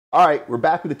All right, we're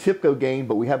back with the TIBCO game,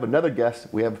 but we have another guest.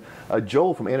 We have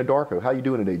Joel from Anadarko. How you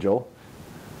doing today, Joel?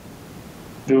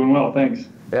 Doing well, thanks.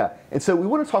 Yeah, and so we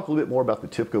want to talk a little bit more about the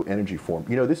TIBCO Energy Forum.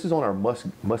 You know, this is on our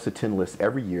must attend list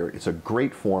every year. It's a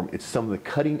great forum. It's some of the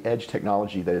cutting edge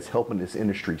technology that is helping this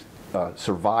industry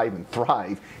survive and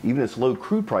thrive, even in this low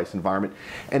crude price environment.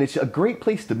 And it's a great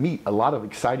place to meet a lot of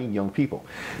exciting young people.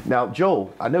 Now,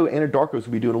 Joel, I know Anadarko's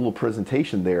will be doing a little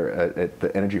presentation there at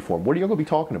the Energy Forum. What are you going to be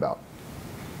talking about?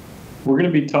 We're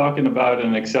going to be talking about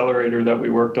an accelerator that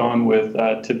we worked on with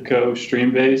TIBCO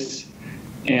Streambase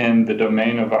and the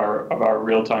domain of our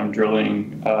real-time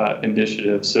drilling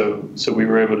initiative. So we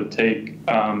were able to take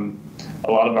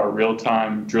a lot of our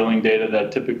real-time drilling data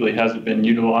that typically hasn't been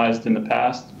utilized in the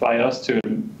past by us to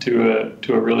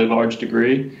a really large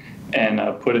degree, and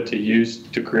put it to use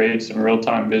to create some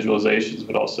real-time visualizations,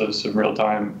 but also some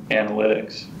real-time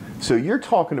analytics. So you're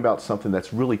talking about something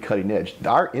that's really cutting edge.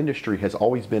 Our industry has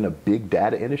always been a big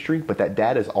data industry, but that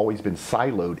data has always been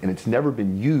siloed and it's never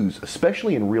been used,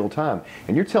 especially in real time.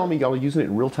 And you're telling me y'all are using it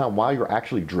in real time while you're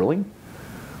actually drilling?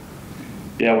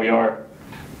 Yeah, we are.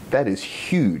 That is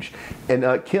huge.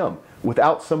 And Kim,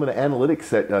 without some of the analytics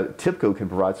that TIBCO can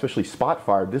provide, especially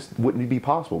Spotfire, this wouldn't be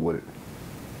possible, would it?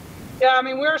 Yeah, I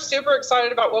mean, we're super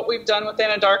excited about what we've done with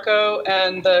Anadarko,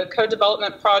 and the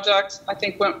co-development project, I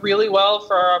think, went really well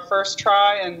for our first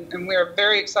try, and we are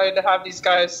very excited to have these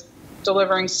guys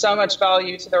delivering so much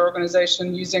value to their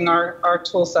organization using our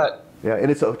tool set. Yeah,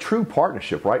 and it's a true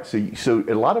partnership, right? So in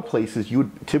a lot of places,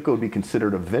 TIBCO would be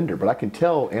considered a vendor, but I can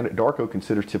tell Anadarko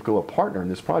considers TIBCO a partner in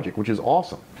this project, which is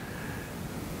awesome.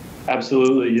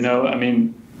 Absolutely. You know, I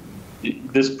mean,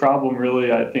 this problem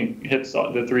really, I think, hits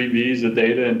the three V's of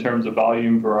data in terms of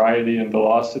volume, variety, and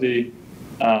velocity.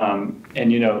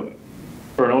 And, you know,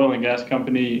 for an oil and gas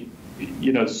company,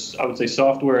 you know, I would say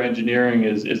software engineering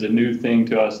is a new thing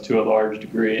to us to a large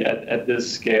degree at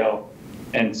this scale.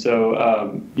 And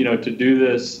so, you know, to do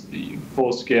this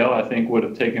full scale, I think would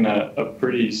have taken a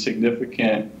pretty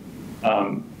significant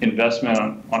investment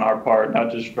on our part,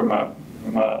 not just from a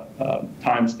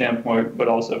time standpoint, but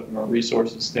also from a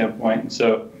resources standpoint. And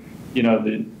so, you know,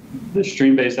 the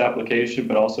Streambase application,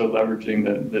 but also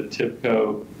leveraging the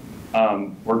TIBCO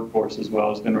workforce as well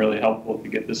has been really helpful to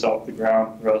get this off the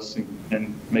ground for us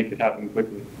and make it happen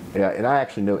quickly. Yeah, and I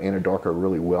actually know Anadarko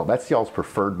really well. That's y'all's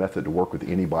preferred method to work with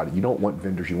anybody. You don't want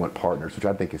vendors, you want partners, which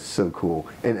I think is so cool.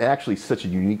 And actually such a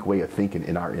unique way of thinking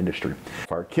in our industry.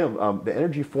 Kim, the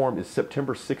Energy Forum is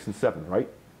September 6th and 7th, right?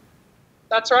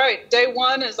 That's right. Day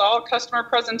one is all customer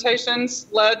presentations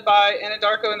led by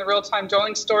Anadarko and the real-time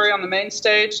drilling story on the main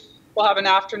stage. We'll have an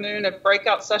afternoon of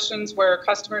breakout sessions where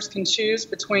customers can choose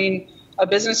between a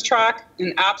business track,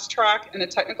 an apps track, and a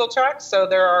technical track. So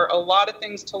there are a lot of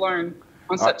things to learn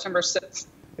on September 6th.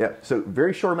 Yeah, so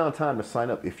very short amount of time to sign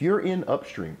up. If you're in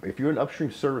upstream, if you're in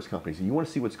upstream service companies and you want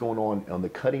to see what's going on the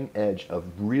cutting edge of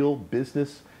real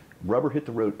business, rubber hit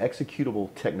the road,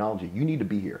 executable technology, you need to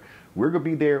be here. We're going to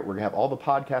be there. We're going to have all the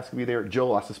podcasts going to be there.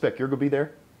 Joel, I suspect you're going to be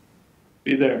there?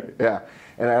 Be there. Yeah,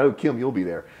 and I know, Kim, you'll be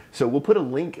there. So we'll put a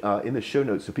link in the show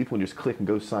notes so people can just click and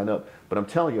go sign up. But I'm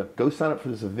telling you, go sign up for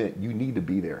this event. You need to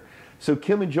be there. So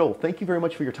Kim and Joel, thank you very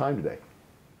much for your time today.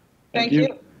 Thank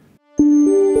you.